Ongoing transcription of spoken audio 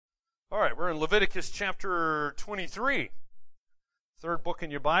All right, we're in Leviticus chapter 23. Third book in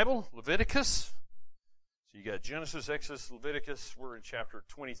your Bible, Leviticus. So you got Genesis, Exodus, Leviticus. We're in chapter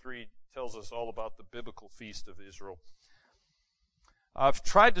 23. It tells us all about the biblical feast of Israel. I've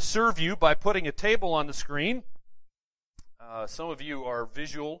tried to serve you by putting a table on the screen. Some of you are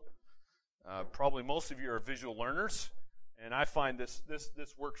visual. Probably most of you are visual learners. And I find this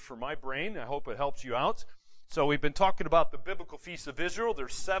works for my brain. I hope it helps you out. So we've been talking about the biblical feasts of Israel.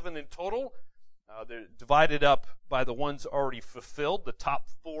 There's 7 in total. They're divided up by the ones already fulfilled. The top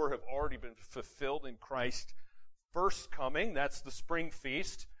 4 have already been fulfilled in Christ's first coming. That's the spring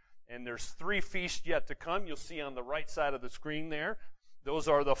feast. And there's 3 feasts yet to come. You'll see on the right side of the screen there. Those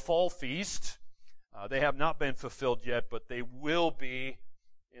are the fall feast. They have not been fulfilled yet, but they will be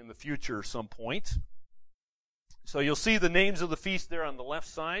in the future at some point. So you'll see the names of the feast there on the left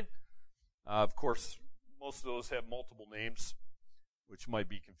side. Of course, most of those have multiple names, which might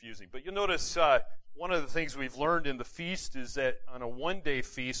be confusing. But you'll notice one of the things we've learned in the feast is that on a one-day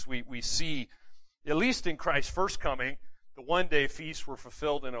feast, we see, at least in Christ's first coming, the one-day feasts were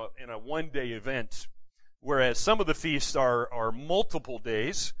fulfilled in a one-day event, whereas some of the feasts are multiple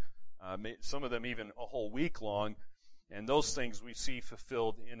days, some of them even a whole week long, and those things we see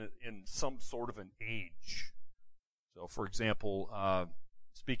fulfilled in some sort of an age. So, for example,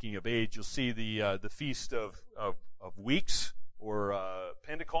 speaking of age, you'll see the Feast of Weeks, or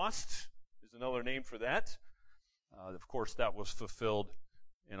Pentecost is another name for that. Of course, that was fulfilled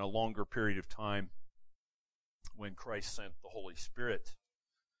in a longer period of time when Christ sent the Holy Spirit.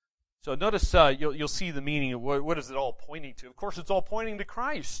 So notice you'll see the meaning of what is it all pointing to. Of course, it's all pointing to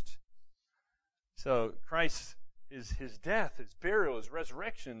Christ. So Christ is his death, his burial, his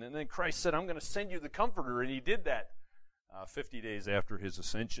resurrection, and then Christ said, I'm going to send you the Comforter, and he did that 50 days after his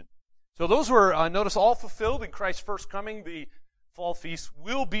ascension. So those were, notice, all fulfilled in Christ's first coming. The fall feast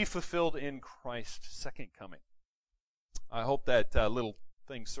will be fulfilled in Christ's second coming. I hope that little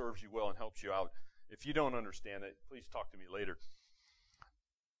thing serves you well and helps you out. If you don't understand it, please talk to me later.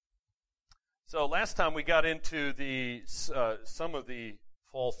 So last time we got into some of the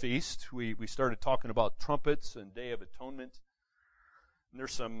fall feast. We started talking about trumpets and Day of Atonement. And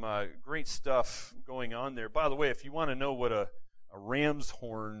there's some great stuff going on there. By the way, if you want to know what a ram's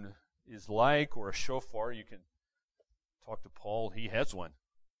horn is like, or a shofar, you can talk to Paul. He has one.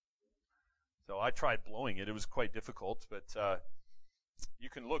 So I tried blowing it. It was quite difficult, but you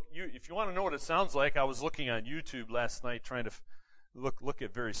can look. If you want to know what it sounds like, I was looking on YouTube last night trying to look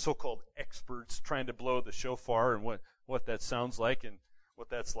at various so-called experts trying to blow the shofar and what that sounds like and what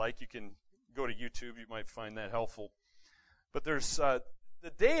that's like. You can go to YouTube. You might find that helpful. But there's the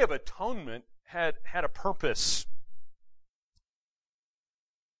Day of Atonement had a purpose.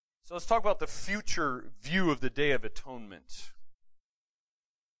 So let's talk about the future view of the Day of Atonement.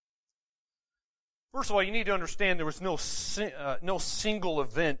 First of all, you need to understand there was no single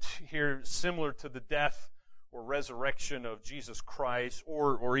event here similar to the death or resurrection of Jesus Christ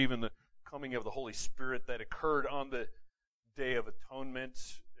or even the coming of the Holy Spirit that occurred on the Day of Atonement,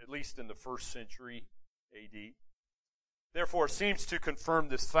 at least in the 1st century A.D. Therefore, it seems to confirm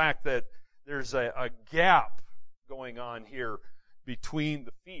this fact that there's a gap going on here between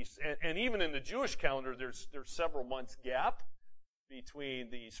the feasts. And even in the Jewish calendar, there's several months gap between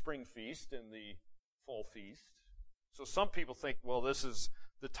the spring feast and the fall feast. So some people think, well, this is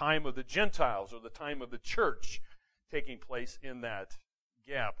the time of the Gentiles or the time of the church taking place in that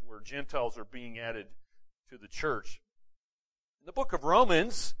gap where Gentiles are being added to the church. The book of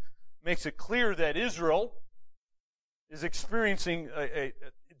Romans makes it clear that Israel is experiencing,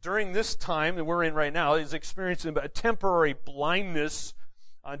 during this time that we're in right now, is experiencing a temporary blindness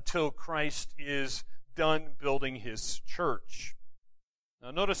until Christ is done building his church.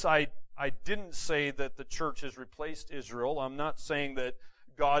 Now notice I didn't say that the church has replaced Israel. I'm not saying that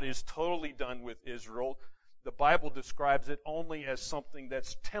God is totally done with Israel. The Bible describes it only as something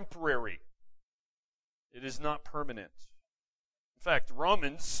that's temporary. It is not permanent. In fact,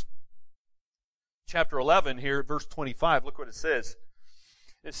 Romans chapter 11 here, verse 25, look what it says.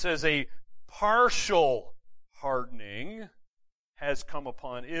 It says, a partial hardening has come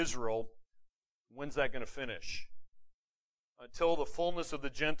upon Israel. When's that going to finish? Until the fullness of the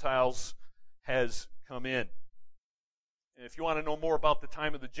Gentiles has come in. And if you want to know more about the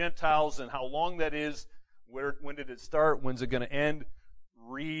time of the Gentiles and how long that is, when did it start, when's it going to end,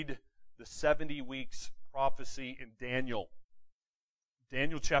 read the 70 weeks prophecy in Daniel.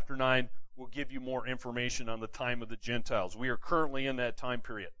 Daniel chapter 9 will give you more information on the time of the Gentiles. We are currently in that time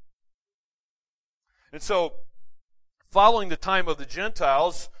period. And so, following the time of the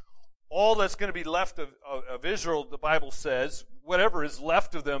Gentiles, all that's going to be left of Israel, the Bible says, whatever is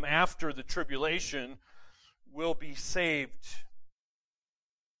left of them after the tribulation will be saved.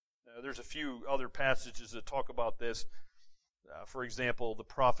 There's a few other passages that talk about this. For example, the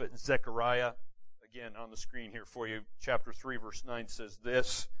prophet Zechariah, again on the screen here for you, chapter 3, verse 9 says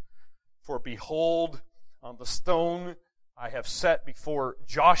this, "For behold, on the stone I have set before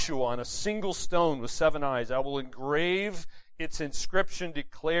Joshua, on a single stone with 7 eyes, I will engrave its inscription,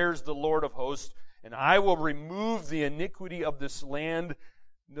 declares the Lord of hosts, and I will remove the iniquity of this land."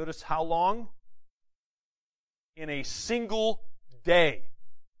 Notice how long? In a single day.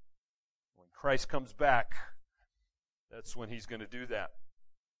 When Christ comes back, that's when he's going to do that.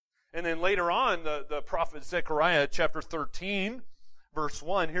 And then later on, the prophet Zechariah, chapter 13, verse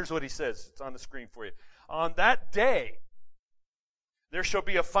 1, here's what he says. It's on the screen for you. "On that day, there shall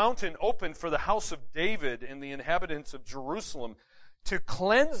be a fountain opened for the house of David and the inhabitants of Jerusalem, to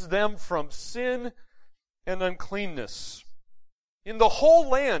cleanse them from sin and uncleanness. In the whole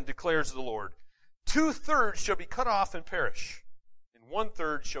land, declares the Lord, 2/3 shall be cut off and perish, and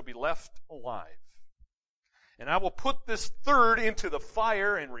 1/3 shall be left alive. And I will put this third into the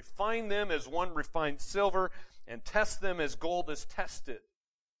fire and refine them as one refines silver, and test them as gold is tested.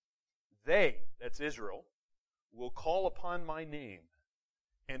 They," that's Israel, "will call upon my name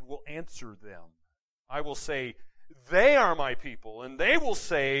and will answer them. I will say, they are my people, and they will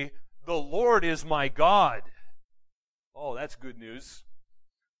say, the Lord is my God." Oh, that's good news.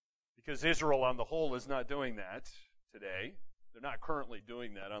 Because Israel on the whole is not doing that today. They're not currently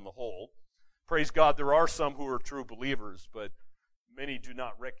doing that on the whole. Praise God, there are some who are true believers, but many do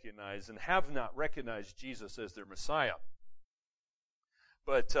not recognize and have not recognized Jesus as their Messiah.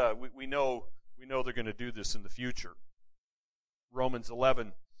 But we know they're going to do this in the future. Romans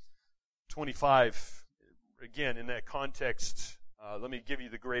 11:25, again, in that context, let me give you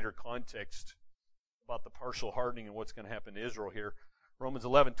the greater context about the partial hardening and what's going to happen to Israel here. Romans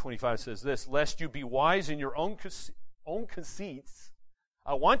 11:25 says this, "Lest you be wise in your own conceits,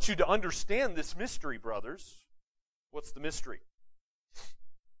 I want you to understand this mystery, brothers." What's the mystery?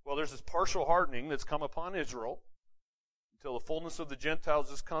 Well, there's this partial hardening that's come upon Israel until the fullness of the Gentiles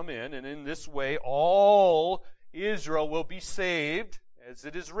has come in, and in this way all Israel will be saved, as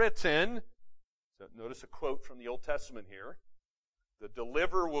it is written. So notice a quote from the Old Testament here. "The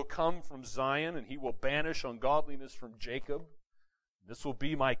deliverer will come from Zion, and he will banish ungodliness from Jacob. This will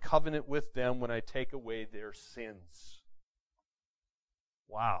be my covenant with them when I take away their sins."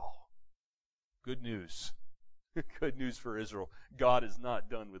 Wow. Good news. Good news for Israel. God is not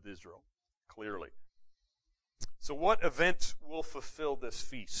done with Israel, clearly. So what event will fulfill this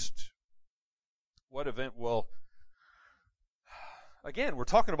feast? What event will... Again, we're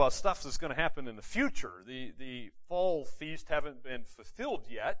talking about stuff that's going to happen in the future. The fall feast haven't been fulfilled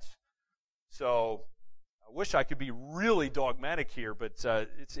yet. So I wish I could be really dogmatic here, but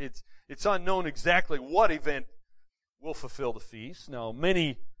it's unknown exactly what event will fulfill the feast. Now,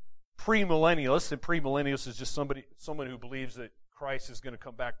 many premillennialists, and premillennialist is just someone who believes that Christ is going to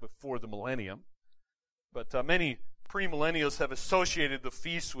come back before the millennium. But many premillennialists have associated the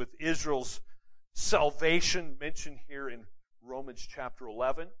feast with Israel's salvation mentioned here in Romans chapter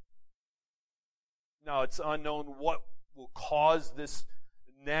 11. Now, it's unknown what will cause this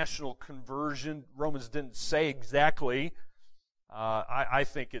national conversion. Romans didn't say exactly. I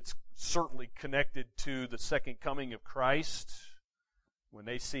think it's certainly connected to the second coming of Christ. When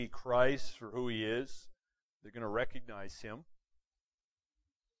they see Christ for who he is, they're going to recognize him.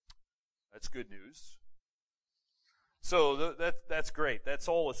 That's good news. So that's great. That's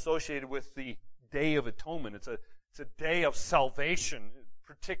all associated with the Day of Atonement. It's a day of salvation,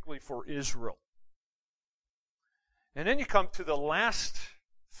 particularly for Israel. And then you come to the last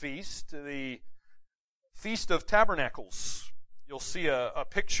feast, the Feast of Tabernacles. You'll see a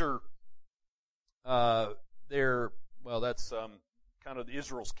picture there. Well, that's kind of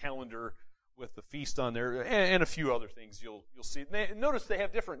Israel's calendar with the feast on there, and a few other things you'll see. Notice they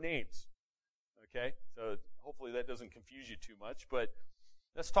have different names. Okay, so hopefully that doesn't confuse you too much. But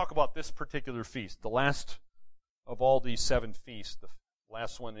let's talk about this particular feast, the last of all these 7 feasts, the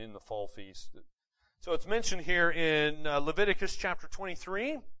last one in the fall feast. So it's mentioned here in Leviticus chapter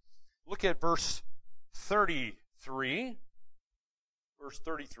 23. Look at verse 33. Verse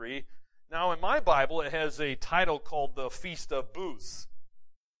 33. Now, in my Bible, it has a title called the Feast of Booths.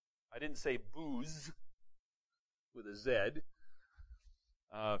 I didn't say booze with a Z.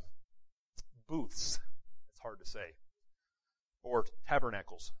 Booths. It's hard to say. Or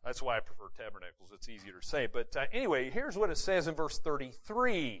tabernacles. That's why I prefer tabernacles. It's easier to say. But anyway, here's what it says in verse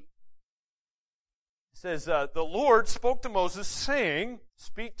 33. It says, the Lord spoke to Moses, saying,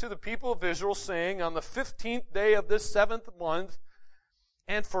 speak to the people of Israel, saying, on the 15th day of this 7th month,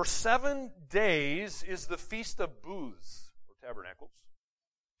 and for 7 days is the feast of booths, or tabernacles,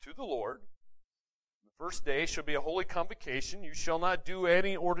 to the Lord. The first day shall be a holy convocation. You shall not do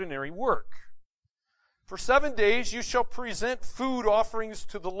any ordinary work. For 7 days you shall present food offerings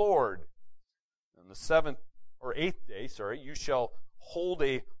to the Lord. On the 8th day, you shall hold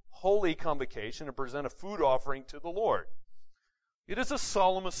a holy convocation and present a food offering to the Lord. It is a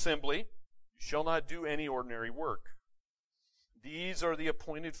solemn assembly. You shall not do any ordinary work. These are the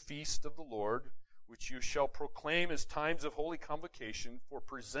appointed feasts of the Lord, which you shall proclaim as times of holy convocation for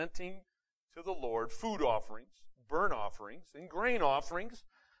presenting to the Lord food offerings, burnt offerings, and grain offerings,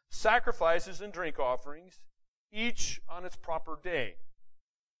 sacrifices and drink offerings, each on its proper day.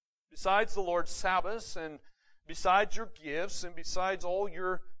 Besides the Lord's Sabbaths, and besides your gifts, and besides all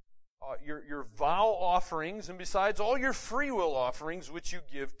your vow offerings, and besides all your freewill offerings which you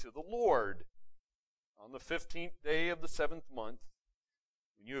give to the Lord. On the 15th day of the 7th month,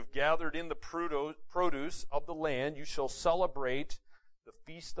 when you have gathered in the produce of the land, you shall celebrate the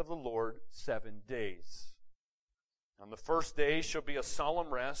feast of the Lord 7 days. On the first day shall be a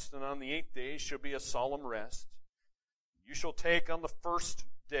solemn rest, and on the 8th day shall be a solemn rest. You shall take on the first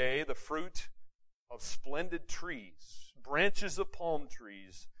day the fruit of splendid trees, branches of palm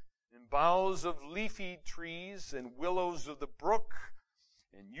trees, and boughs of leafy trees, and willows of the brook,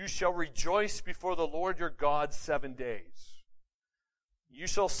 and you shall rejoice before the Lord your God 7 days. You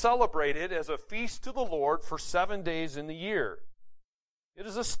shall celebrate it as a feast to the Lord for 7 days in the year. It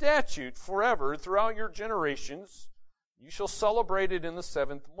is a statute forever throughout your generations. You shall celebrate it in the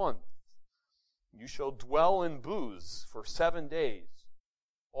 7th month. You shall dwell in booths for 7 days.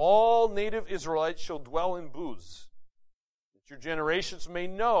 All native Israelites shall dwell in booths, that your generations may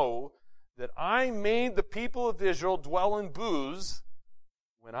know that I made the people of Israel dwell in booths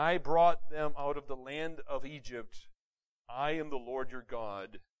when I brought them out of the land of Egypt. I am the Lord your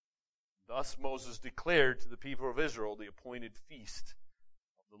God. Thus Moses declared to the people of Israel the appointed feast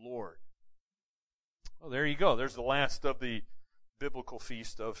of the Lord. Well, there you go. There's the last of the biblical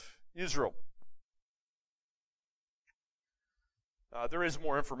feast of Israel. There is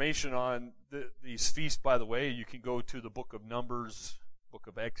more information on these feasts, by the way. You can go to the book of Numbers, book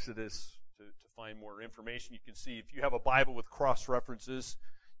of Exodus, to find more information. You can see, if you have a Bible with cross-references,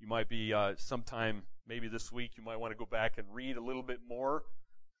 you might be sometime, maybe this week, you might want to go back and read a little bit more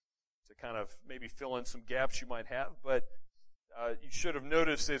to kind of maybe fill in some gaps you might have. But you should have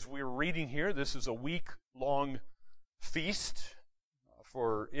noticed as we were reading here, this is a week-long feast.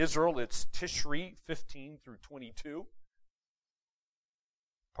 For Israel, it's Tishri 15 through 22.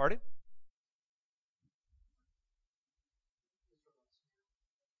 Pardon?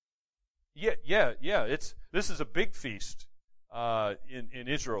 Yeah. This is a big feast in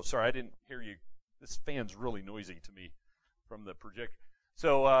Israel. Sorry, I didn't hear you. This fan's really noisy to me from the projector.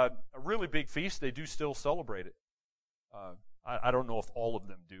 So a really big feast. They do still celebrate it. I don't know if all of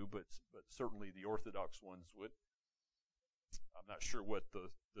them do, but certainly the Orthodox ones would. I'm not sure what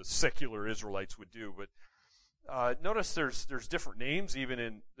the secular Israelites would do, but notice there's different names. Even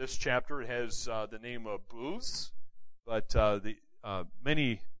in this chapter, it has the name of booths, but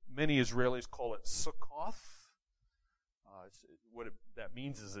many Israelis call it Sukkoth. That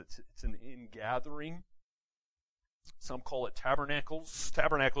means is it's an ingathering. Some call it tabernacles.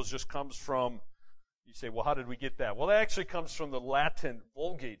 Tabernacles just comes from, you say, well, how did we get that? Well, that actually comes from the Latin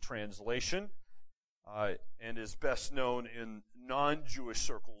Vulgate translation and is best known in non-Jewish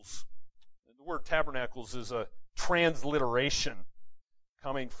circles. The word tabernacles is a transliteration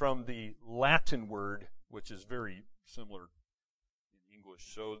coming from the Latin word, which is very similar in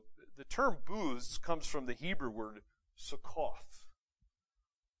English. So the term booths comes from the Hebrew word Sukkoth.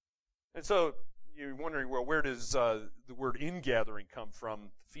 And so you're wondering, well, where does the word ingathering come from?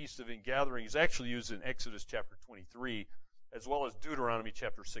 The Feast of Ingathering is actually used in Exodus chapter 23, as well as Deuteronomy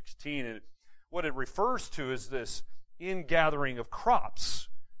chapter 16. And what it refers to is this ingathering of crops.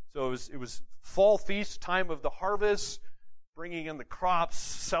 So it was fall feast, time of the harvest, bringing in the crops,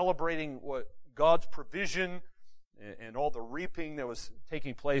 celebrating what God's provision and all the reaping that was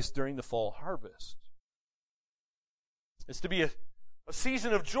taking place during the fall harvest. It's to be a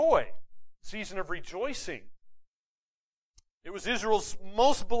season of joy, a season of rejoicing. It was Israel's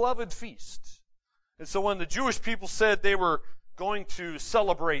most beloved feast. And so when the Jewish people said they were going to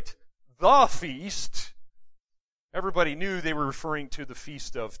celebrate the feast, everybody knew they were referring to the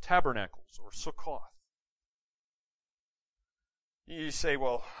Feast of Tabernacles, or Sukkoth. You say,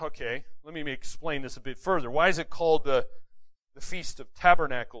 well, okay, let me explain this a bit further. Why is it called the Feast of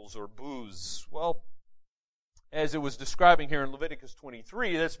Tabernacles, or booths? Well, as it was describing here in Leviticus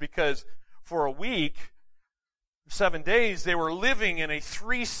 23. That's because for a week, 7 days, they were living in a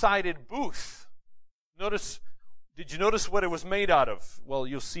three-sided booth. Did you notice what it was made out of? Well,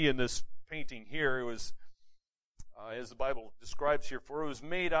 you'll see in this painting here, it was, as the Bible describes here, for it was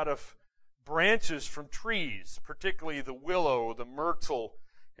made out of branches from trees, particularly the willow, the myrtle,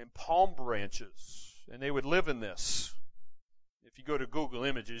 and palm branches. And they would live in this. If you go to Google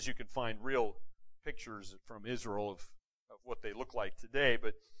Images, you can find real pictures from Israel of what they look like today.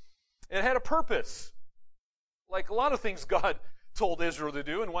 But it had a purpose. Like a lot of things God told Israel to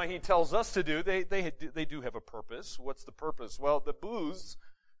do and why He tells us to do, they do have a purpose. What's the purpose? Well, the booths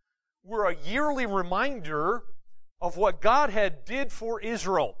were a yearly reminder of what God had did for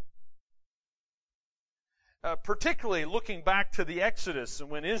Israel. Particularly looking back to the Exodus, and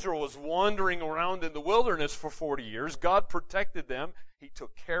when Israel was wandering around in the wilderness for 40 years, God protected them. He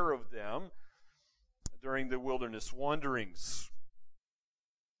took care of them during the wilderness wanderings.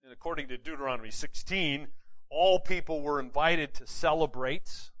 And according to Deuteronomy 16, all people were invited to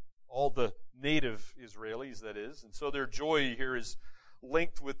celebrate, all the native Israelis, that is. And so their joy here is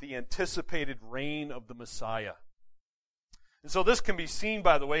linked with the anticipated reign of the Messiah. And so this can be seen,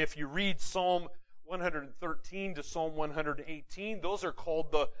 by the way, if you read Psalm 113 to Psalm 118. Those are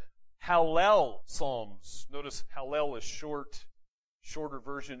called the Hallel Psalms. Notice Hallel is shorter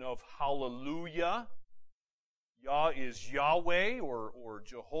version of Hallelujah. Yah is Yahweh or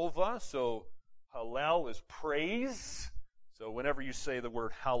Jehovah, so Hallel is praise. So whenever you say the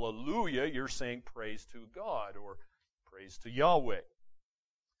word hallelujah, you're saying praise to God or praise to Yahweh.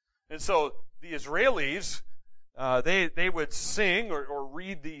 And so the Israelis, they would sing or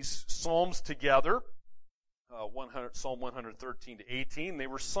read these psalms together, Psalm 113 to 18. They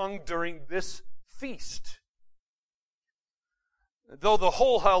were sung during this feast. Though the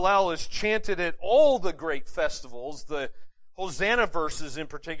whole Hallel is chanted at all the great festivals, the Hosanna verses in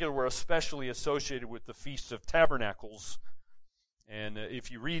particular were especially associated with the Feast of Tabernacles. And if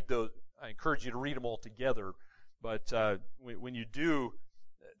you read those, I encourage you to read them all together. But when you do,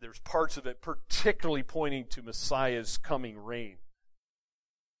 there's parts of it particularly pointing to Messiah's coming reign.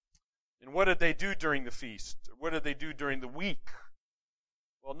 And what did they do during the feast? What did they do during the week?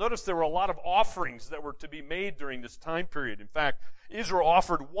 Well, notice there were a lot of offerings that were to be made during this time period. In fact, Israel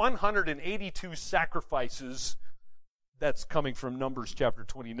offered 182 sacrifices. That's coming from Numbers chapter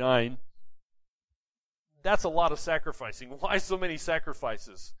 29. That's a lot of sacrificing. Why so many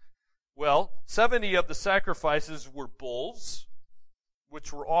sacrifices? Well, 70 of the sacrifices were bulls,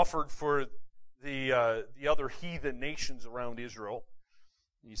 which were offered for the other heathen nations around Israel.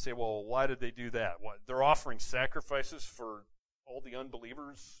 And you say, well, why did they do that? What, they're offering sacrifices for all the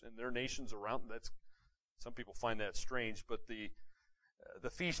unbelievers in their nations around. Some people find that strange, but the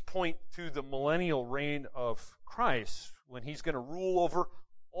feasts point to the millennial reign of Christ when He's going to rule over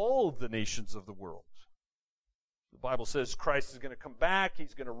all of the nations of the world. The Bible says Christ is going to come back.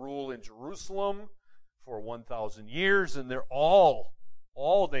 He's going to rule in Jerusalem for 1,000 years, and they're all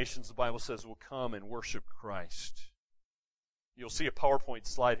nations, the Bible says, will come and worship Christ. You'll see a PowerPoint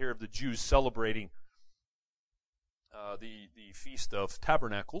slide here of the Jews celebrating the Feast of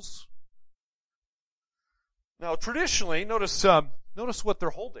Tabernacles. Now, traditionally, notice what they're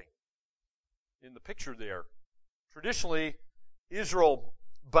holding in the picture there. Traditionally, Israel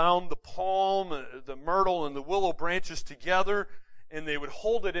bound the palm, the myrtle, and the willow branches together, and they would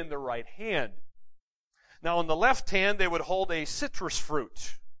hold it in their right hand. Now, in the left hand, they would hold a citrus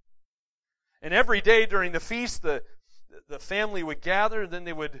fruit. And every day during the feast, the family would gather, and then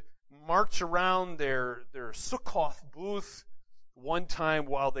they would march around their Sukkoth booth one time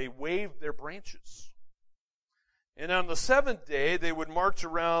while they waved their branches. And on the seventh day, they would march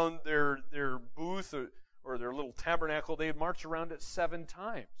around their booth or their little tabernacle. They would march around it 7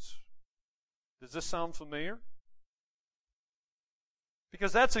 times. Does this sound familiar?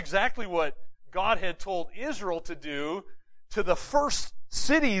 Because that's exactly what God had told Israel to do to the first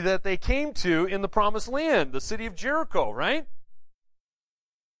city that they came to in the Promised Land, the city of Jericho, right?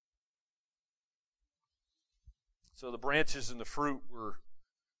 So the branches and the fruit were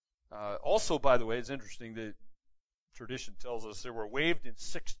also, by the way, it's interesting that tradition tells us they were waved in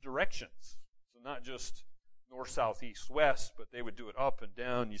 6 directions. So not just north, south, east, west, but they would do it up and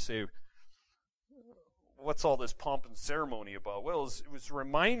down. You say, what's all this pomp and ceremony about? Well, it was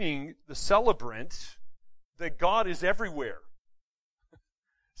reminding the celebrant that God is everywhere.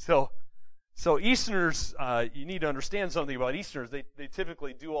 So Easterners, you need to understand something about Easterners. They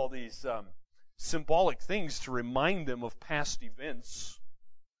typically do all these symbolic things to remind them of past events.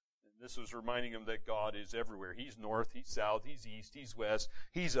 This was reminding them that God is everywhere. He's north, He's south, He's east, He's west,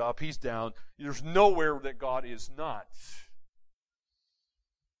 He's up, He's down. There's nowhere that God is not.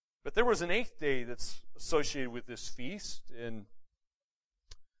 But there was an eighth day that's associated with this feast, and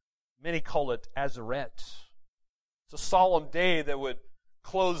many call it Azaret. It's a solemn day that would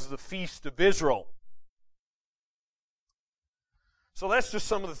close the feast of Israel. So that's just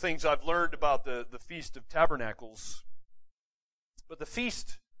some of the things I've learned about the Feast of Tabernacles. But the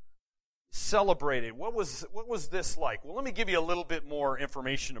feast celebrated, what was this like? Well, let me give you a little bit more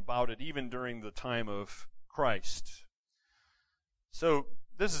information about it, even during the time of Christ. So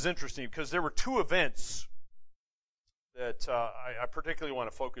this is interesting because there were two events that I particularly want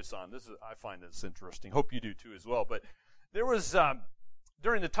to focus on. I find this interesting. Hope you do too as well. But there was,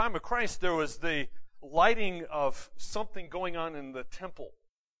 during the time of Christ, there was the lighting of something going on in the temple.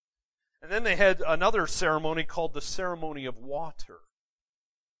 And then they had another ceremony called the ceremony of water.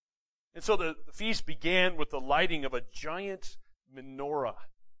 And so the feast began with the lighting of a giant menorah.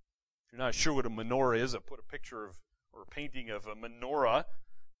 If you're not sure what a menorah is, I put a picture of, or a painting of a menorah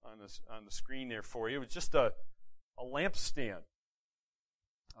on the screen there for you. It was just a lampstand.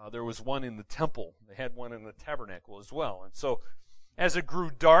 There was one in the temple. They had one in the tabernacle as well. And so as it grew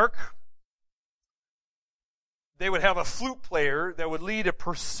dark, they would have a flute player that would lead a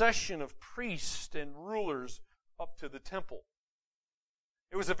procession of priests and rulers up to the temple.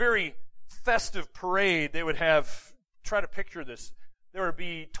 It was a very festive parade. They would have, try to picture this, there would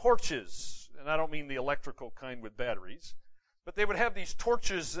be torches, and I don't mean the electrical kind with batteries, but they would have these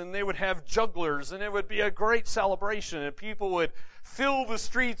torches and they would have jugglers, and it would be a great celebration, and people would fill the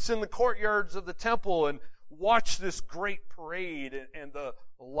streets and the courtyards of the temple and watch this great parade and the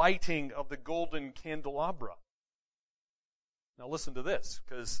lighting of the golden candelabra. Now listen to this,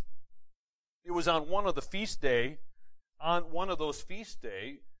 because it was on one of those feast day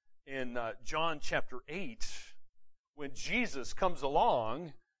in John chapter 8, when Jesus comes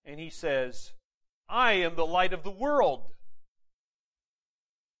along and he says, I am the light of the world.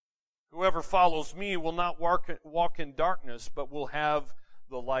 Whoever follows me will not walk in darkness, but will have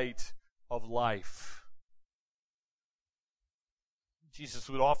the light of life. Jesus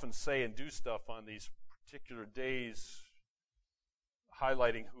would often say and do stuff on these particular days,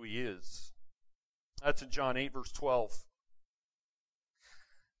 highlighting who he is. That's in John 8, verse 12.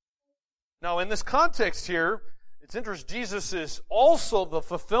 Now, in this context here, it's interesting, Jesus is also the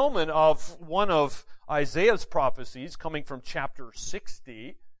fulfillment of one of Isaiah's prophecies coming from chapter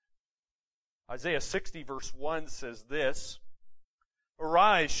 60. Isaiah 60, verse 1 says this,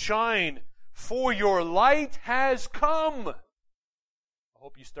 Arise, shine, for your light has come. I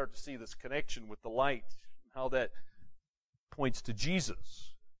hope you start to see this connection with the light, how that points to Jesus.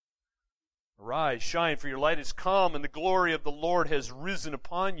 Arise, shine, for your light has come, and the glory of the Lord has risen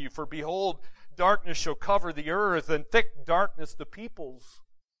upon you. For behold, darkness shall cover the earth, and thick darkness the peoples.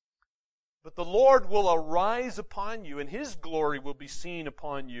 But the Lord will arise upon you, and His glory will be seen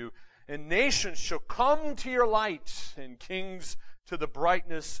upon you. And nations shall come to your light, and kings to the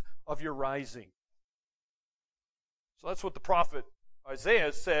brightness of your rising. So that's what the prophet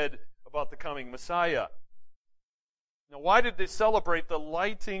Isaiah said about the coming Messiah. Now, why did they celebrate the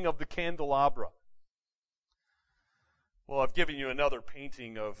lighting of the candelabra? Well, I've given you another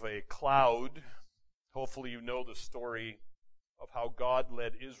painting of a cloud. Hopefully you know the story of how God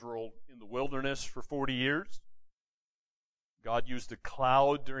led Israel in the wilderness for 40 years. God used a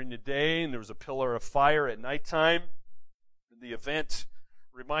cloud during the day, and there was a pillar of fire at nighttime. The event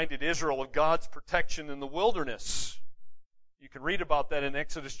reminded Israel of God's protection in the wilderness. You can read about that in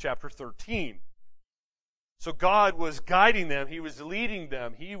Exodus chapter 13. So God was guiding them. He was leading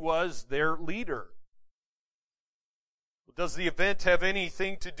them. He was their leader. Well, does the event have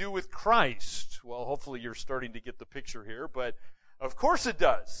anything to do with Christ? Well, hopefully you're starting to get the picture here, but of course it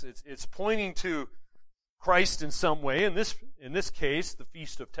does. It's pointing to Christ in some way. In this case, the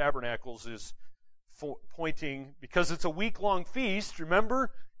Feast of Tabernacles is pointing, because it's a week-long feast, remember,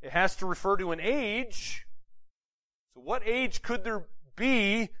 it has to refer to an age. So what age could there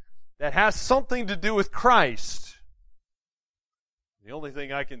be that has something to do with Christ? The only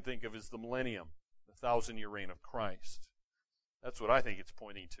thing I can think of is the millennium, the 1,000-year reign of Christ. That's what I think it's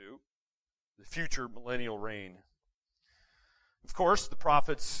pointing to, the future millennial reign. Of course, the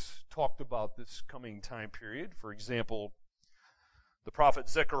prophets talked about this coming time period. For example, the prophet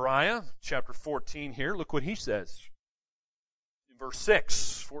Zechariah, chapter 14 here, look what he says. In verse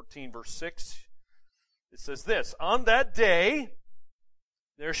 6, 14 verse 6, it says this, On that day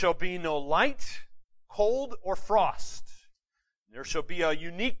there shall be no light, cold, or frost. There shall be a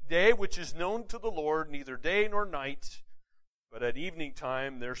unique day which is known to the Lord, neither day nor night, but at evening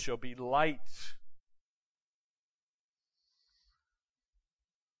time there shall be light.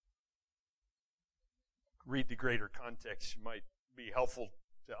 Read the greater context. It might be helpful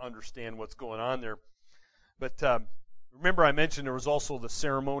to understand what's going on there. But remember I mentioned there was also the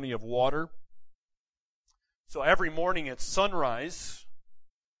ceremony of water. So every morning at sunrise,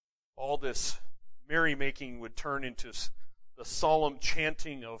 all this merrymaking would turn into the solemn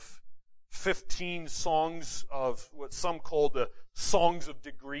chanting of 15 songs of what some call the songs of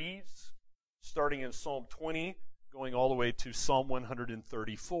degrees, starting in Psalm 20, going all the way to Psalm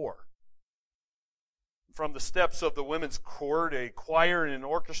 134. From the steps of the women's court, a choir and an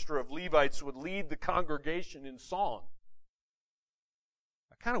orchestra of Levites would lead the congregation in song.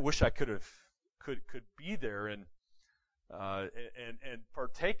 I kind of wish I could be there and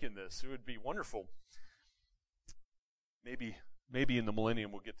partake in this. It would be wonderful. Maybe in the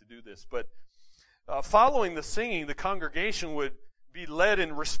millennium we'll get to do this. But following the singing, the congregation would be led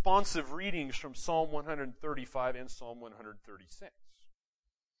in responsive readings from Psalm 135 and Psalm 136.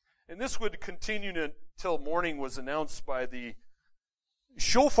 And this would continue until morning was announced by the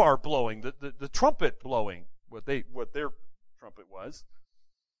shofar blowing, the trumpet blowing, what their trumpet was.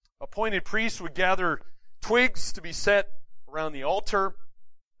 Appointed priests would gather twigs to be set around the altar.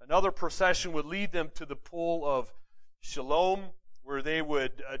 Another procession would lead them to the pool of Shalom, where they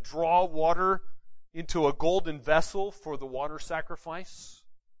would draw water into a golden vessel for the water sacrifice.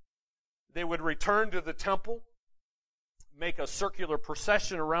 They would return to the temple, make a circular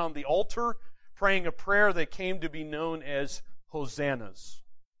procession around the altar, praying a prayer that came to be known as hosannas.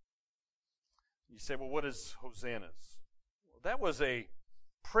 You say, well, what is hosannas? Well, that was a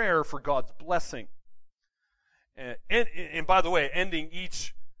prayer for God's blessing. And by the way, ending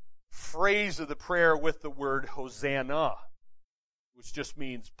each phrase of the prayer with the word Hosanna, which just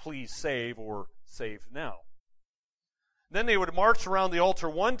means please save or save now. Then they would march around the altar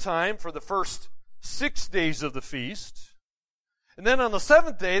one time for the first 6 days of the feast. And then on the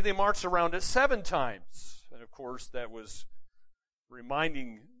seventh day, they marched around it 7 times. And of course, that was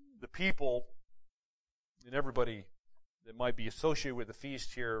reminding the people and everybody that might be associated with the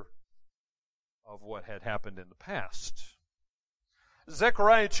feast here of what had happened in the past.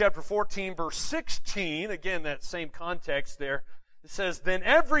 Zechariah chapter 14, verse 16, again, that same context there, it says, "Then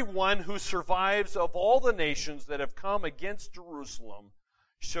everyone who survives of all the nations that have come against Jerusalem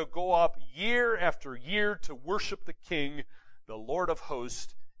shall go up year after year to worship the King, the Lord of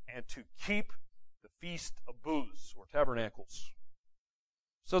hosts, and to keep the Feast of Booths," or tabernacles.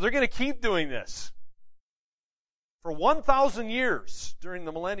 So they're going to keep doing this for 1,000 years during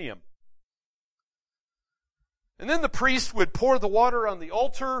the millennium. And then the priest would pour the water on the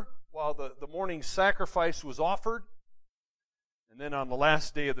altar while the morning sacrifice was offered. And then on the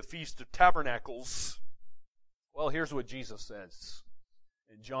last day of the Feast of Tabernacles, well, here's what Jesus says.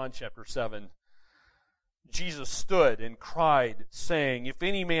 In John chapter 7, Jesus stood and cried, saying, "If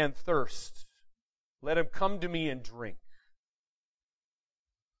any man thirst, let him come to me and drink."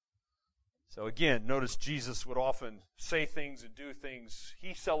 So again, notice Jesus would often say things and do things.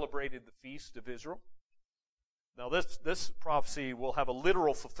 He celebrated the feast of Israel. Now this prophecy will have a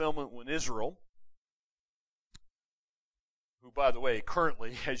literal fulfillment when Israel, who by the way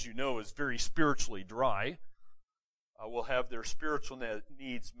currently, as you know, is very spiritually dry, will have their spiritual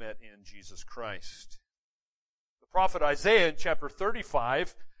needs met in Jesus Christ. The prophet Isaiah in chapter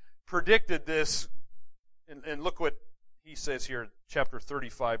 35 predicted this, and look what he says here, chapter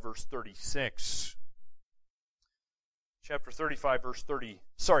 35, verse 36. Chapter 35,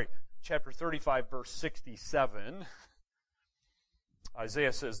 verse 67.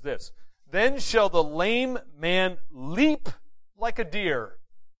 Isaiah says this, "Then shall the lame man leap like a deer,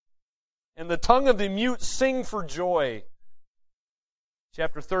 and the tongue of the mute sing for joy."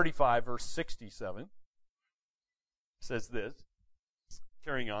 Chapter 35, verse 67 says this,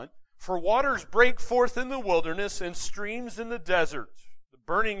 carrying on, "For waters break forth in the wilderness and streams in the desert. The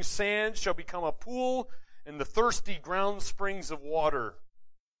burning sand shall become a pool, and the thirsty ground springs of water.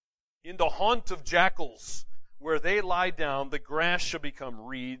 In the haunt of jackals, where they lie down, the grass shall become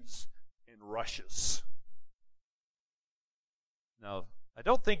reeds and rushes." Now, I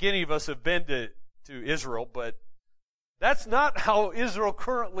don't think any of us have been to Israel, but that's not how Israel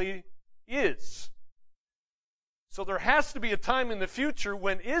currently is. So there has to be a time in the future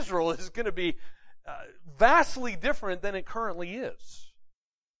when Israel is going to be vastly different than it currently is.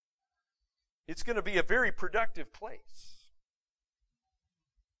 It's going to be a very productive place.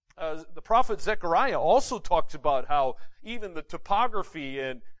 The prophet Zechariah also talks about how even the topography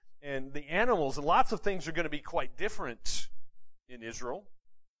and the animals and lots of things are going to be quite different in Israel.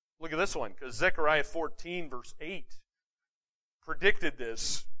 Look at this one, because Zechariah 14, verse 8 predicted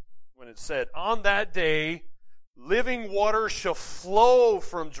this when it said, "On that day, living water shall flow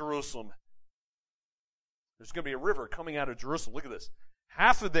from Jerusalem." There's going to be a river coming out of Jerusalem. Look at this.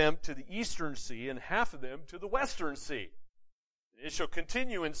 Half of them to the eastern sea and half of them to the western sea. It shall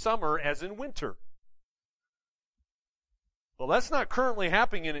continue in summer as in winter. Well, that's not currently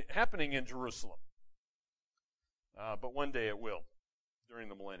happening in Jerusalem. But one day it will, during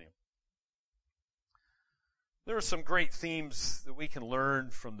the millennium. There are some great themes that we can learn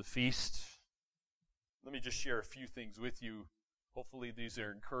from the feast. Let me just share a few things with you. Hopefully these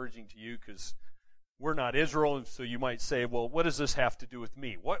are encouraging to you, because we're not Israel, and so you might say, well, what does this have to do with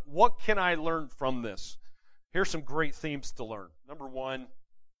me? What can I learn from this? Here's some great themes to learn. Number one,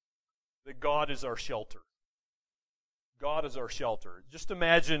 that God is our shelter. God is our shelter. Just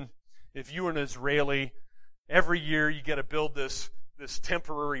imagine if you were an Israeli, every year you got to build this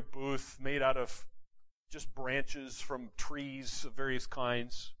temporary booth made out of just branches from trees of various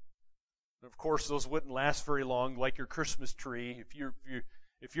kinds. And of course, those wouldn't last very long, like your Christmas tree.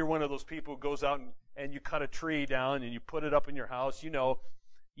 If you're one of those people who goes out and you cut a tree down and you put it up in your house, you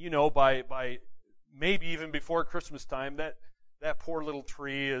know by maybe even before Christmas time, that poor little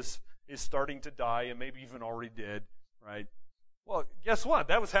tree is starting to die, and maybe even already did, right? Well, guess what?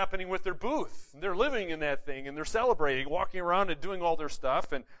 That was happening with their booth. They're living in that thing, and they're celebrating, walking around and doing all their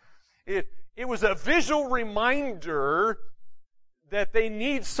stuff, and it was a visual reminder that they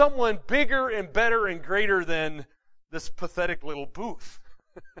need someone bigger and better and greater than this pathetic little booth.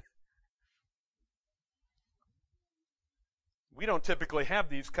 We don't typically have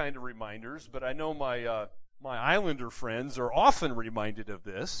these kind of reminders, but I know my Islander friends are often reminded of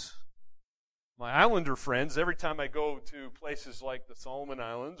this. My Islander friends, every time I go to places like the Solomon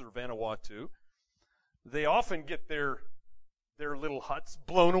Islands or Vanuatu, they often get their little huts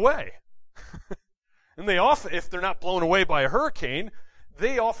blown away. And they often, if they're not blown away by a hurricane,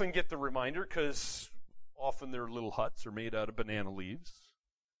 they often get the reminder, because often their little huts are made out of banana leaves.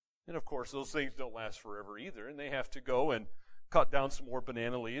 And of course, those things don't last forever either, and they have to go and cut down some more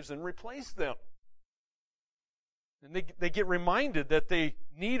banana leaves and replace them. And they get reminded that they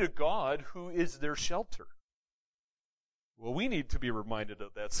need a God who is their shelter. Well, we need to be reminded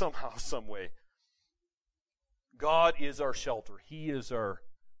of that somehow, some way. God is our shelter. He is our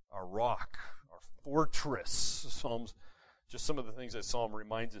rock, our fortress. Psalms, just some of the things that Psalm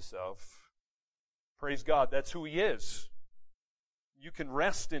reminds us of. Praise God, that's who He is. You can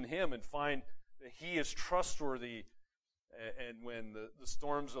rest in Him and find that He is trustworthy. And when the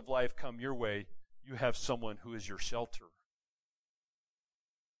storms of life come your way, you have someone who is your shelter.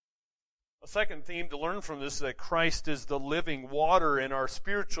 A second theme to learn from this is that Christ is the living water, and our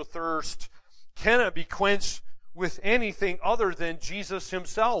spiritual thirst cannot be quenched with anything other than Jesus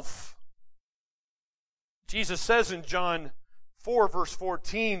Himself. Jesus says in John 4, verse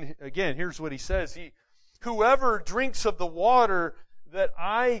 14, again, here's what He says. Whoever drinks of the water that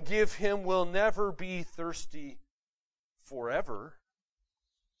I give him will never be thirsty forever.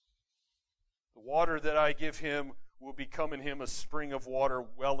 The water that I give him will become in him a spring of water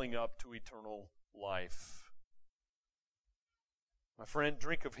welling up to eternal life. My friend,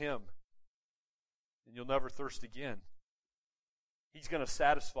 drink of Him, and you'll never thirst again. He's going to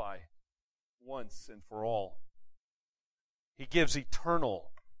satisfy once and for all. He gives eternal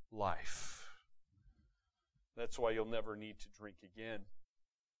life. That's why you'll never need to drink again.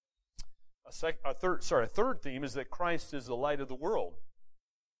 A third theme is that Christ is the light of the world.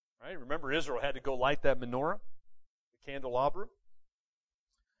 Right? Remember, Israel had to go light that menorah, the candelabra.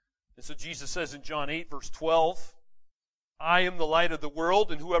 And so Jesus says in John 8, verse 12, I am the light of the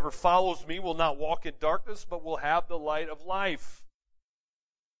world, and whoever follows me will not walk in darkness, but will have the light of life.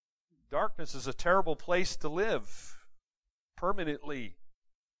 Darkness is a terrible place to live permanently.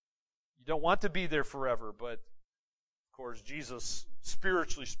 You don't want to be there forever, but of course, Jesus,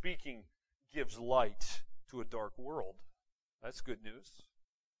 spiritually speaking, gives light to a dark world. That's good news.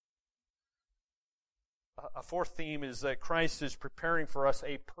 A fourth theme is that Christ is preparing for us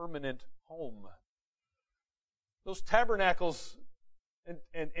a permanent home. Those tabernacles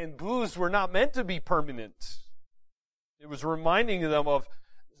and booths were not meant to be permanent. It was reminding them of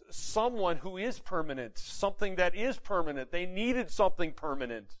someone who is permanent, something that is permanent. They needed something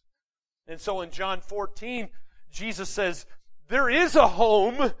permanent. And so in John 14, Jesus says, there is a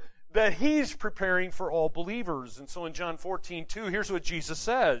home that He's preparing for all believers. And so in John 14:2, here's what Jesus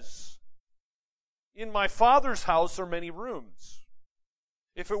says. In my Father's house are many rooms.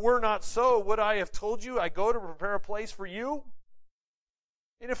 If it were not so, would I have told you I go to prepare a place for you?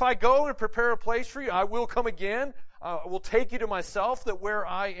 And if I go and prepare a place for you, I will come again. I will take you to myself, that where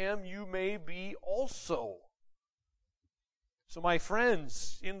I am, you may be also. So my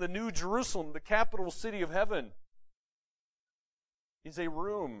friends, in the New Jerusalem, the capital city of heaven, is a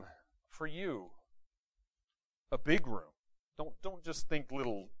room for you. A big room. Don't just think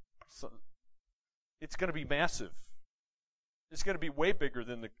little. It's going to be massive. It's going to be way bigger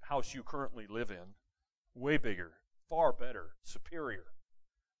than the house you currently live in. Way bigger, far better, superior.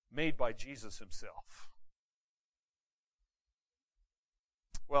 Made by Jesus himself.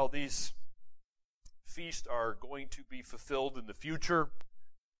 Well, these feasts are going to be fulfilled in the future,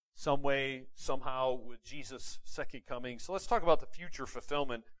 some way, somehow, with Jesus' second coming. So let's talk about the future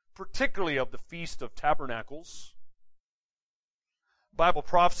fulfillment, particularly of the Feast of Tabernacles. Bible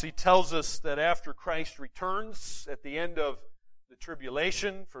prophecy tells us that after Christ returns at the end of the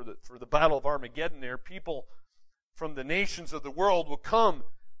tribulation for the battle of Armageddon there, people from the nations of the world will come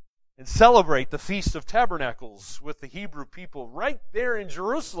and celebrate the Feast of Tabernacles with the Hebrew people right there in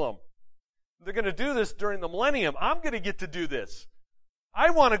Jerusalem. They're going to do this during the millennium. I'm going to get to do this. I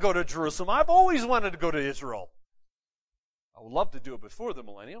want to go to Jerusalem. I've always wanted to go to Israel. I would love to do it before the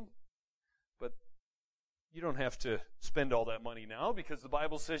millennium, but you don't have to spend all that money now because the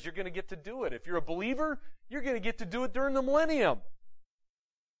Bible says you're going to get to do it. If you're a believer, you're going to get to do it during the millennium.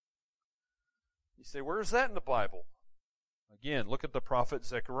 You say, where is that in the Bible? Again, look at the prophet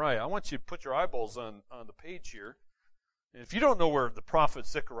Zechariah. I want you to put your eyeballs on the page here. And if you don't know where the prophet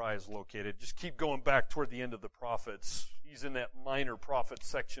Zechariah is located, just keep going back toward the end of the prophets. He's in that minor prophet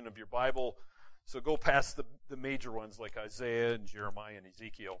section of your Bible. So go past the major ones like Isaiah and Jeremiah and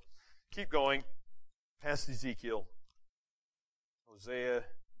Ezekiel. Keep going past Ezekiel. Hosea,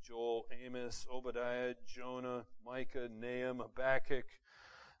 Joel, Amos, Obadiah, Jonah, Micah, Nahum, Habakkuk,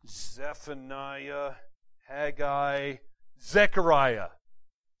 Zephaniah, Haggai, Zechariah,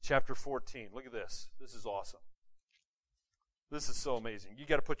 chapter 14. Look at this. This is awesome. This is so amazing. You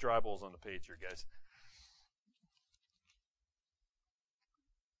got to put your eyeballs on the page here, guys.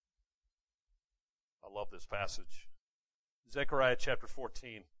 I love this passage. Zechariah chapter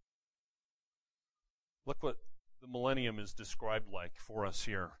 14. Look what the millennium is described like for us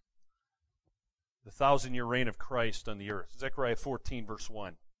here. The 1,000-year reign of Christ on the earth. Zechariah 14, verse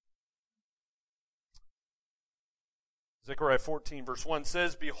 1. Zechariah 14, verse 1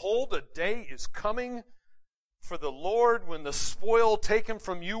 says, Behold, a day is coming for the Lord when the spoil taken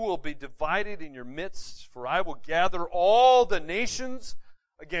from you will be divided in your midst. For I will gather all the nations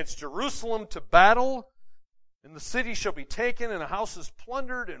against Jerusalem to battle, and the city shall be taken, and the houses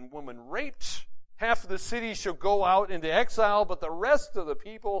plundered, and women raped. Half of the city shall go out into exile, but the rest of the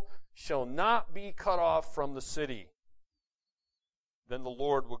people shall not be cut off from the city. Then the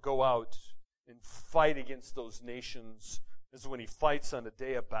Lord will go out and fight against those nations. This is when he fights on the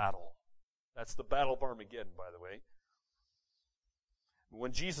day of battle. That's the battle of Armageddon, by the way.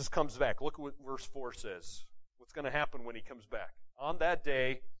 When Jesus comes back, look at what verse 4 says. What's going to happen when he comes back? On that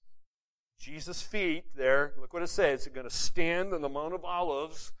day, Jesus' feet there, look what it says, are going to stand on the Mount of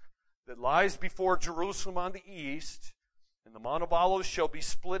Olives that lies before Jerusalem on the east, and the Mount of Olives shall be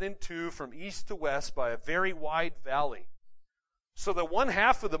split in two from east to west by a very wide valley, so that one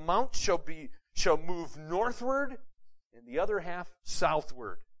half of the mount shall move northward, and the other half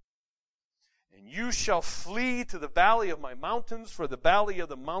southward. And you shall flee to the valley of my mountains, for the valley of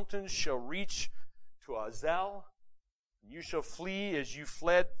the mountains shall reach to Azel. And you shall flee as you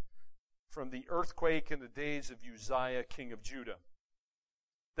fled from the earthquake in the days of Uzziah, king of Judah.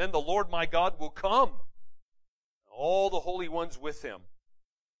 Then the Lord my God will come, all the holy ones with him.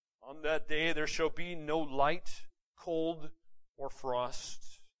 On that day there shall be no light, cold, or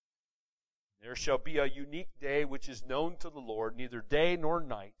frost. There shall be a unique day which is known to the Lord, neither day nor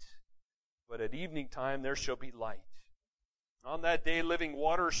night. But at evening time there shall be light. On that day living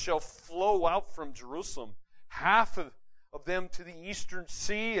waters shall flow out from Jerusalem, half of them to the eastern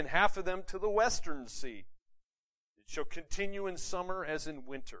sea, and half of them to the western sea. It shall continue in summer as in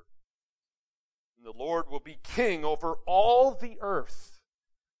winter. And the Lord will be king over all the earth.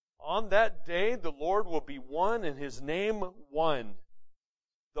 On that day the Lord will be one, and his name one.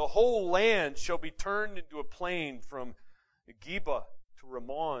 The whole land shall be turned into a plain from Geba to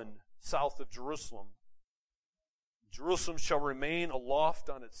Ramon, south of Jerusalem. Jerusalem shall remain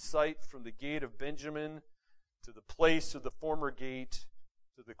aloft on its site from the gate of Benjamin to the place of the former gate,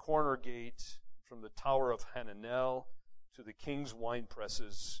 to the corner gate, from the tower of Hananel to the king's wine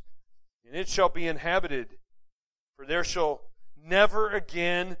presses. And it shall be inhabited, for there shall never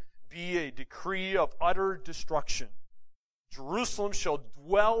again be a decree of utter destruction. Jerusalem shall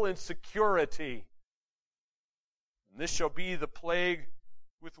dwell in security. And this shall be the plague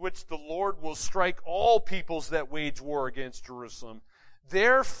with which the Lord will strike all peoples that wage war against Jerusalem.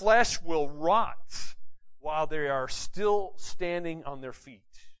 Their flesh will rot while they are still standing on their feet.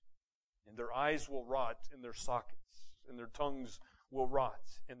 And their eyes will rot in their sockets, and their tongues will rot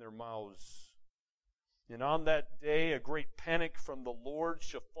in their mouths. And on that day a great panic from the Lord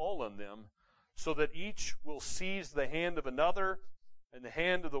shall fall on them, so that each will seize the hand of another, and the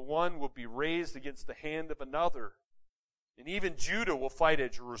hand of the one will be raised against the hand of another. And even Judah will fight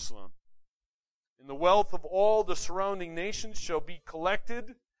at Jerusalem. And the wealth of all the surrounding nations shall be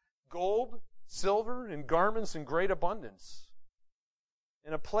collected, gold, silver, and garments in great abundance.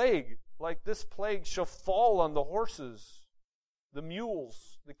 And a plague like this plague shall fall on the horses, the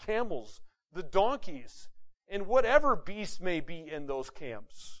mules, the camels, the donkeys, and whatever beast may be in those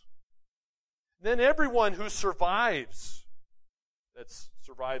camps. Then everyone who survives,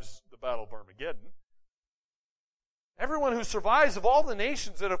 survives the battle of Armageddon, everyone who survives of all the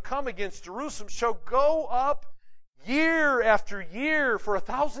nations that have come against Jerusalem shall go up year after year for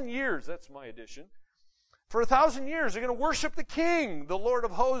 1,000 years. That's my addition. For 1,000 years, they're going to worship the King, the Lord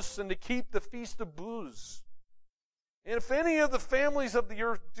of hosts, and to keep the Feast of Booths. And if any of the families of the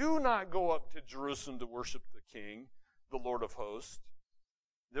earth do not go up to Jerusalem to worship the King, the Lord of hosts,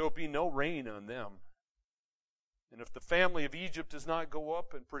 there will be no rain on them. And if the family of Egypt does not go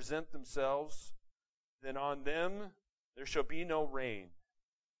up and present themselves, then on them there shall be no rain.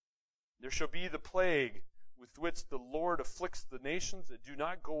 There shall be the plague with which the Lord afflicts the nations that do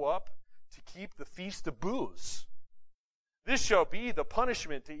not go up to keep the Feast of Booths. This shall be the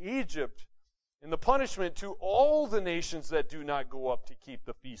punishment to Egypt, and the punishment to all the nations that do not go up to keep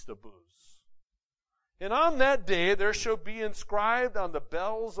the Feast of Booths. And on that day there shall be inscribed on the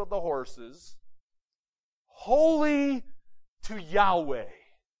bells of the horses, Holy to Yahweh.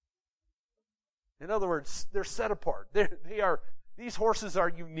 In other words, they're set apart. These horses are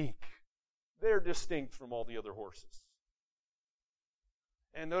unique. They're distinct from all the other horses.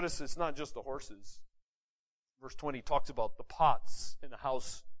 And notice it's not just the horses. Verse 20 talks about the pots in the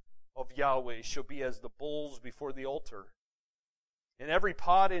house of Yahweh shall be as the bulls before the altar. And every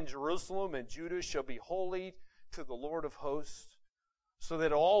pot in Jerusalem and Judah shall be holy to the Lord of hosts, so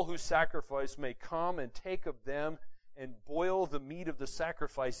that all who sacrifice may come and take of them and boil the meat of the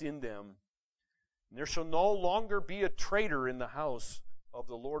sacrifice in them. And there shall no longer be a traitor in the house of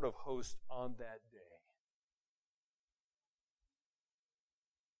the Lord of hosts on that day.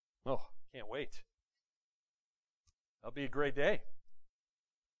 Oh, can't wait. That'll be a great day.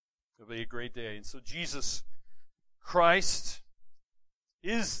 It'll be a great day. And so Jesus Christ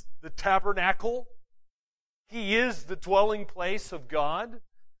is the tabernacle. He is the dwelling place of God.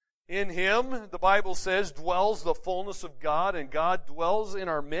 In Him, the Bible says, dwells the fullness of God, and God dwells in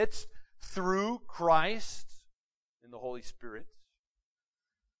our midst through Christ and the Holy Spirit.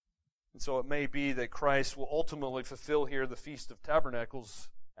 And so it may be that Christ will ultimately fulfill here the Feast of Tabernacles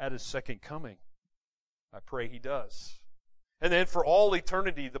at His second coming. I pray He does. And then for all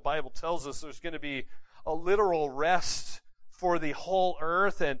eternity, the Bible tells us there's going to be a literal rest for the whole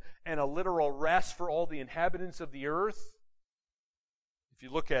earth and a literal rest for all the inhabitants of the earth. If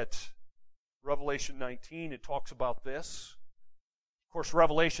you look at Revelation 19, it talks about this. Of course,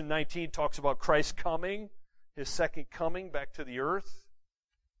 Revelation 19 talks about Christ coming, His second coming back to the earth.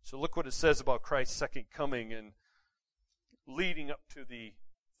 So look what it says about Christ's second coming and leading up to the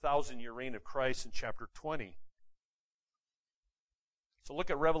 1,000-year reign of Christ in chapter 20. So look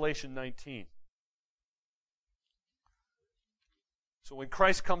at Revelation 19. So when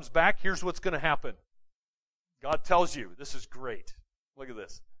Christ comes back, here's what's going to happen. God tells you, this is great. Look at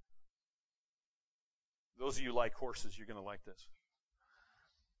this. Those of you who like horses, you're going to like this.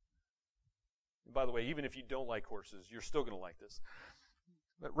 And by the way, even if you don't like horses, you're still going to like this.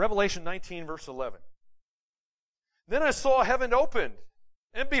 But Revelation 19, verse 11. Then I saw heaven opened,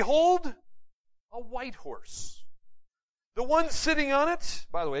 and behold, a white horse. The one sitting on it,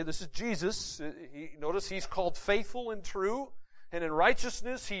 by the way, this is Jesus. Notice He's called faithful and true, and in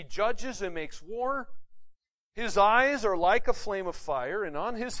righteousness He judges and makes war. His eyes are like a flame of fire, and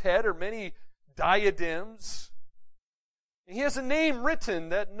on His head are many diadems. And He has a name written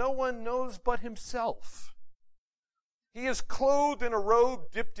that no one knows but Himself. He is clothed in a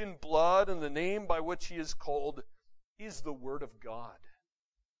robe dipped in blood, and the name by which He is called is the Word of God.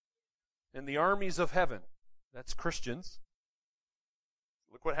 And the armies of heaven, that's Christians.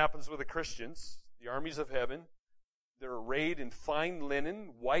 Look what happens with the Christians. The armies of heaven, they're arrayed in fine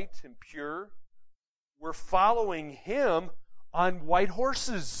linen, white and pure. We're following Him on white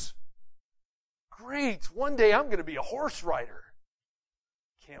horses. Great. One day I'm going to be a horse rider.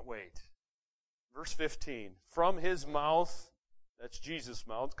 Can't wait. Verse 15. From His mouth, that's Jesus'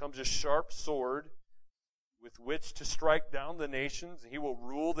 mouth, comes a sharp sword with which to strike down the nations. He will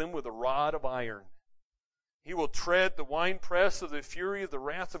rule them with a rod of iron. He will tread the winepress of the fury of the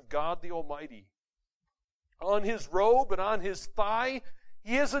wrath of God the Almighty. On his robe and on his thigh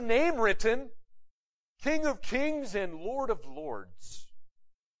he has a name written, King of Kings and Lord of Lords.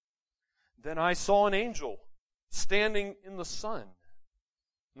 Then I saw an angel standing in the sun,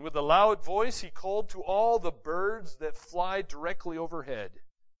 and with a loud voice he called to all the birds that fly directly overhead,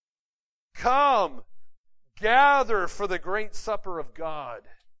 Come, gather for the great supper of God,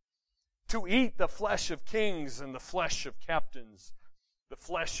 to eat the flesh of kings and the flesh of captains, the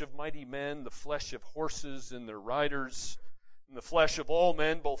flesh of mighty men, the flesh of horses and their riders, and the flesh of all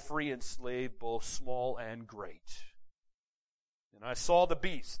men, both free and slave, both small and great. And I saw the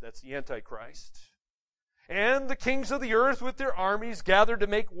beast, that's the Antichrist, and the kings of the earth with their armies gathered to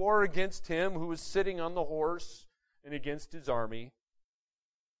make war against him who was sitting on the horse and against his army.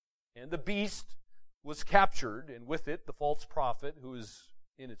 And the beast was captured, and with it the false prophet who was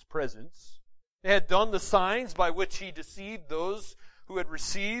in its presence. They had done the signs by which he deceived those who had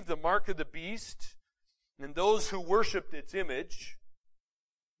received the mark of the beast and those who worshipped its image.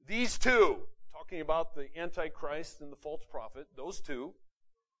 These two, talking about the Antichrist and the false prophet, those two,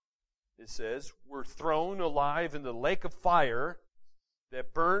 it says, were thrown alive in the lake of fire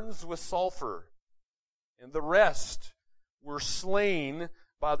that burns with sulfur. And the rest were slain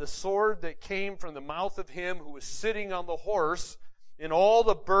by the sword that came from the mouth of him who was sitting on the horse, and all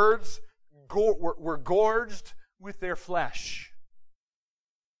the birds were gorged with their flesh.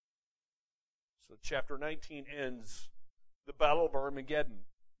 So chapter 19 ends the battle of Armageddon.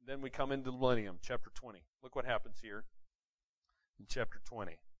 Then we come into the millennium, chapter 20. Look what happens here in chapter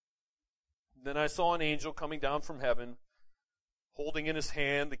 20. Then I saw an angel coming down from heaven, holding in his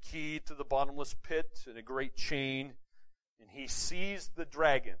hand the key to the bottomless pit and a great chain, and he seized the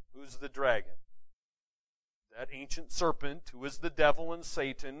dragon. Who's the dragon? That ancient serpent who is the devil and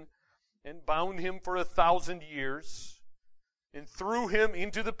Satan, and bound him for 1,000 years, and threw him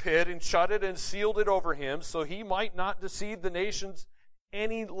into the pit, and shut it and sealed it over him, so he might not deceive the nations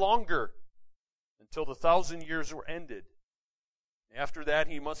any longer, until the 1,000 years were ended. After that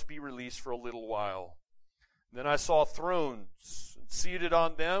he must be released for a little while. Then I saw thrones, and seated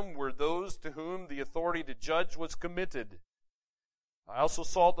on them were those to whom the authority to judge was committed. I also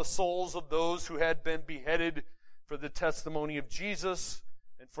saw the souls of those who had been beheaded for the testimony of Jesus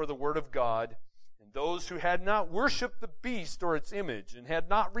and for the word of God, and those who had not worshipped the beast or its image, and had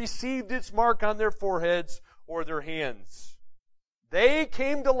not received its mark on their foreheads or their hands. They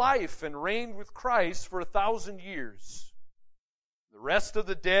came to life and reigned with Christ for 1,000 years. The rest of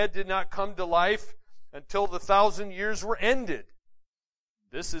the dead did not come to life until the 1,000 years were ended.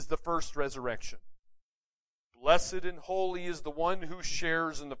 This is the first resurrection. Blessed and holy is the one who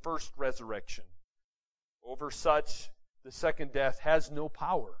shares in the first resurrection. Over such, the second death has no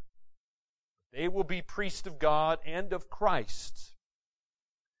power. They will be priests of God and of Christ.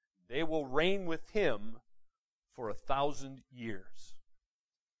 They will reign with him for 1,000 years.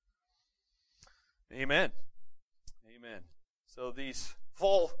 Amen. Amen. So these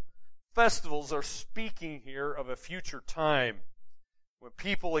fall festivals are speaking here of a future time when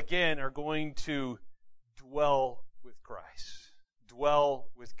people again are going to dwell with Christ, dwell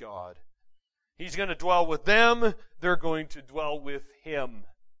with God. He's going to dwell with them. They're going to dwell with him.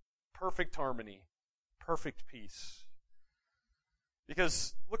 Perfect harmony, perfect peace.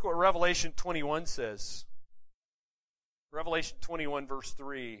 Because look what Revelation 21 says. Revelation 21 verse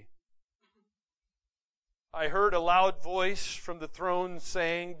 3. I heard a loud voice from the throne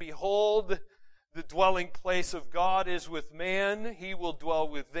saying, Behold, the dwelling place of God is with man. He will dwell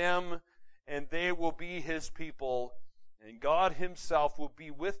with them, and they will be his people, and God himself will be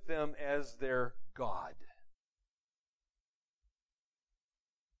with them as their God.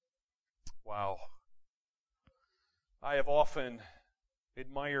 Wow. I have often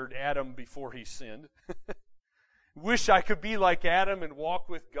admired Adam before he sinned. Wish I could be like Adam and walk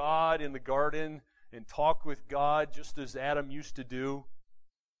with God in the garden and talk with God just as Adam used to do.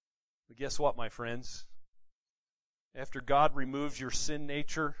 But guess what, my friends? After God removes your sin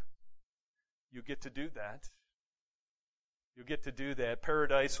nature, you get to do that. You'll get to do that.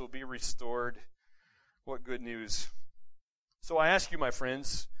 Paradise will be restored. What good news. So I ask you, my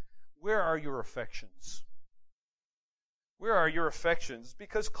friends, where are your affections? Where are your affections?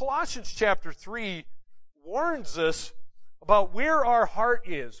 Because Colossians chapter 3 warns us about where our heart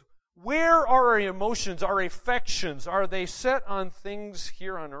is. Where are our emotions, our affections? Are they set on things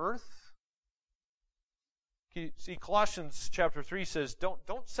here on earth? See, Colossians chapter 3 says, don't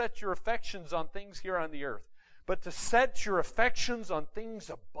set your affections on things here on the earth, but to set your affections on things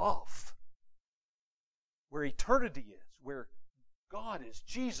above, where eternity is, where God is,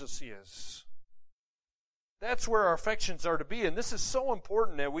 Jesus is. That's where our affections are to be. And this is so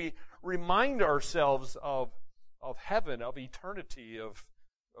important that we remind ourselves of heaven, of eternity, of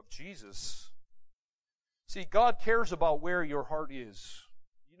Jesus. See, God cares about where your heart is.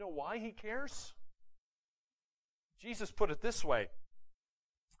 You know why He cares? Jesus put it this way.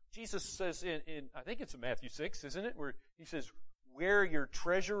 Jesus says in I think it's in Matthew 6, isn't it? Where He says, where your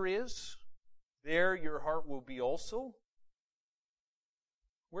treasure is, there your heart will be also.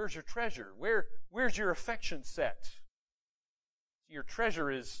 Where's your treasure? Where's your affection set? Your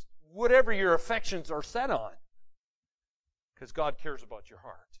treasure is whatever your affections are set on. Because God cares about your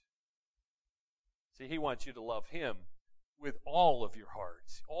heart. See, He wants you to love Him with all of your heart,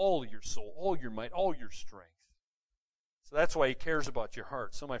 all your soul, all your might, all your strength. So that's why He cares about your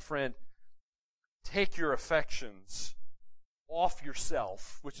heart. So my friend, take your affections off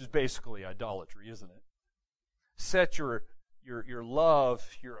yourself, which is basically idolatry, isn't it? Set your love,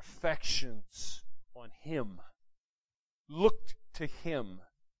 your affections on Him. Look to Him.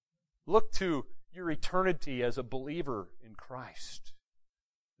 Look to your eternity as a believer in Christ.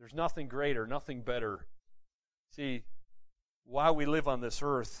 There's nothing greater, nothing better. See, while we live on this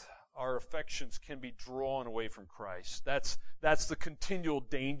earth, our affections can be drawn away from Christ. That's the continual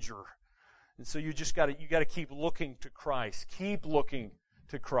danger. And so you got to keep looking to Christ. Keep looking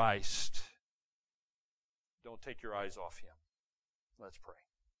to Christ. Don't take your eyes off Him. Let's pray.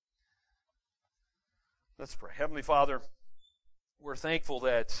 Let's pray. Heavenly Father, we're thankful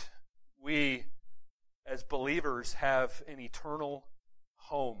that we, as believers, have an eternal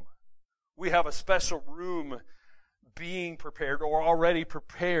home. We have a special room being prepared or already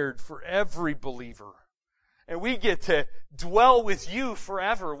prepared for every believer. And we get to dwell with You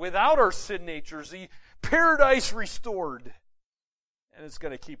forever without our sin natures, the paradise restored. And it's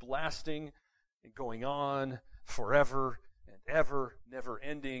going to keep lasting and going on forever and ever, never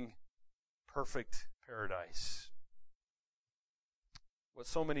ending, perfect paradise. What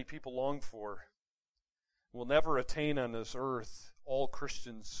so many people long for will never attain on this earth, all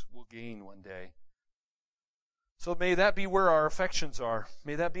Christians will gain one day. So may that be where our affections are.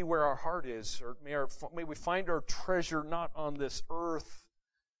 May that be where our heart is. Or may we find our treasure not on this earth,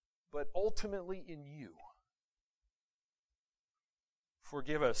 but ultimately in You.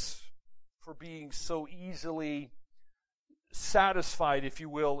 Forgive us for being so easily satisfied, if you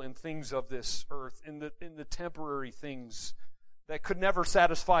will, in things of this earth, in the temporary things that could never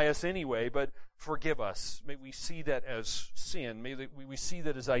satisfy us anyway, but forgive us. May we see that as sin. May we see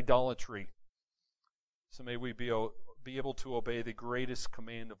that as idolatry. So may we be able to obey the greatest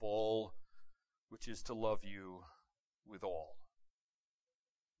command of all, which is to love You with all.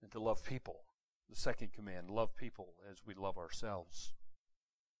 And to love people. The second command, love people as we love ourselves.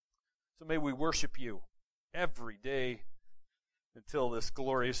 So may we worship You every day until this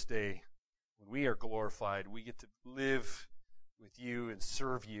glorious day when we are glorified. We get to live with You and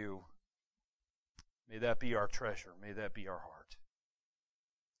serve You. May that be our treasure. May that be our heart.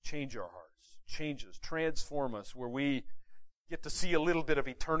 Change our hearts. Change us. Transform us where we get to see a little bit of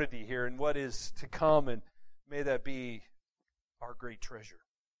eternity here and what is to come, and may that be our great treasure.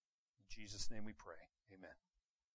 In Jesus' name we pray. Amen.